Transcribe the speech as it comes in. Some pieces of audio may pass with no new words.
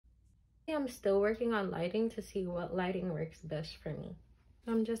I'm still working on lighting to see what lighting works best for me.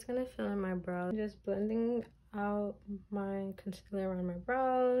 I'm just gonna fill in my brows, just blending out my concealer around my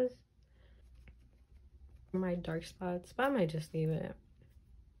brows, my dark spots, but I might just leave it.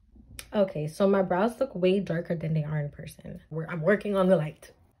 Okay, so my brows look way darker than they are in person. I'm working on the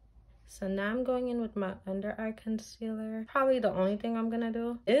light. So now I'm going in with my under eye concealer. Probably the only thing I'm gonna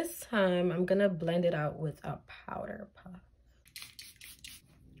do. This time I'm gonna blend it out with a powder puff.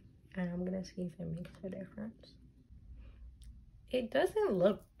 And I'm gonna see if it makes a difference. It doesn't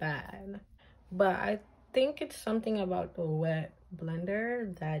look bad, but I think it's something about the wet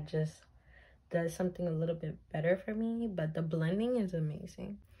blender that just does something a little bit better for me, but the blending is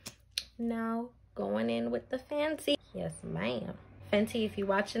amazing. Now going in with the Fenty. Yes, ma'am. Fenty, if you're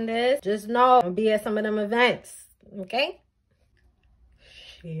watching this, just know I'll be at some of them events, okay?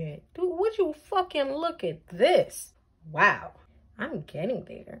 Shit, dude, would you fucking look at this? Wow, I'm getting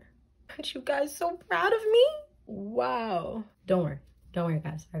there. Aren't you guys so proud of me? Wow. Don't worry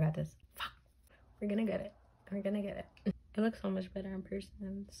guys, I got this. Fuck, we're gonna get it. We're gonna get it. It looks so much better in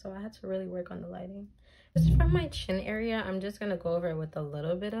person, so I had to really work on the lighting. Just from my chin area, I'm just gonna go over it with a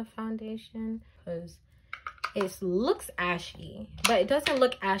little bit of foundation because it looks ashy, but it doesn't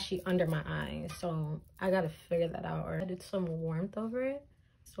look ashy under my eyes, so I gotta figure that out. Or I did some warmth over it.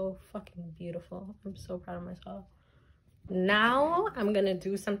 So fucking beautiful. I'm so proud of myself. Now I'm gonna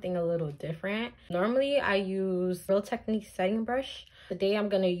do something a little different. Normally I use Real Technique setting brush. Today I'm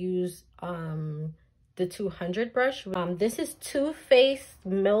gonna use the 200 brush. This is Too Faced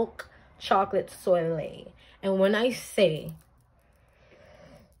Milk Chocolate Soleil, and when I say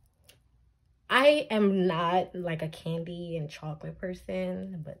I am not like a candy and chocolate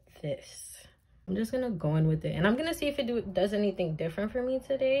person, but this, I'm just gonna go in with it and I'm gonna see if it does anything different for me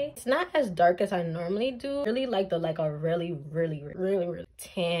today. It's not as dark as I normally do. Really like the a really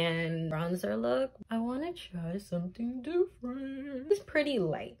tan bronzer look. I want to try something different. It's pretty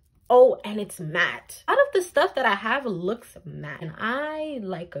light. Oh, and it's matte. Out of the stuff that I have, looks matte, and I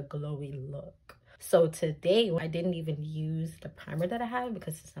like a glowy look. So today I didn't even use the primer that I have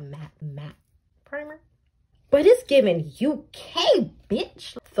because it's a matte primer. But it's giving UK,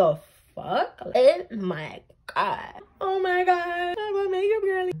 bitch. The fuck? Oh my god. Oh my god. I'm a makeup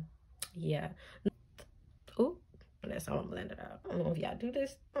girly. Yeah. Oh, that's how I'm blend it out. I don't know if y'all do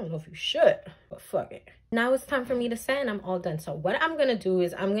this. I don't know if you should, but fuck it. Now it's time for me to set and I'm all done. So what I'm gonna do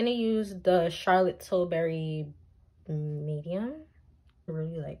is I'm gonna use the Charlotte Tilbury medium.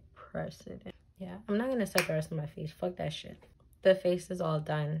 Really like press it in. Yeah, I'm not gonna set the rest of my face. Fuck that shit. The face is all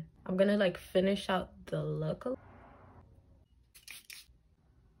done. I'm gonna like finish out the look.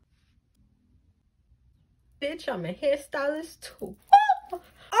 Bitch, I'm a hairstylist too.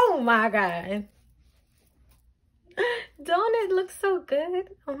 Oh my god. Don't it look so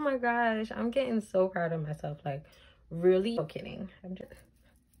good? Oh my gosh, I'm getting so proud of myself. Like, really? No kidding.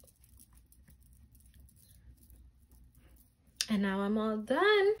 And now I'm all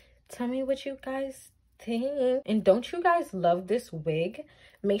done. Tell me what you guys think. And don't you guys love this wig?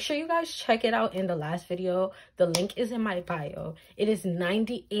 Make sure you guys check it out in the last video. The link is in my bio. It is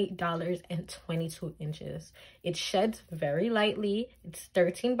 $98 and 22 inches. It sheds very lightly. It's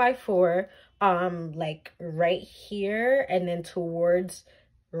 13 by 4. Like right here and then towards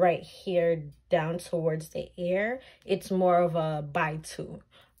right here down towards the ear. It's more of a by 2.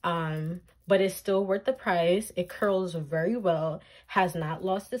 But it's still worth the price. It curls very well, has not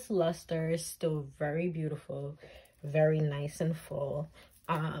lost its luster, is still very beautiful, very nice and full.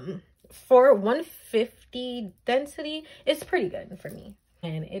 For 150 density, it's pretty good for me,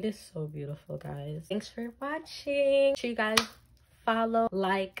 and it is so beautiful, guys. Thanks for watching. Make sure you guys follow,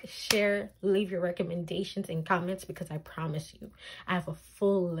 like, share, leave your recommendations in comments, because I promise you I have a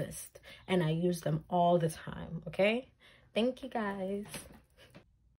full list and I use them all the time. Okay, thank you guys.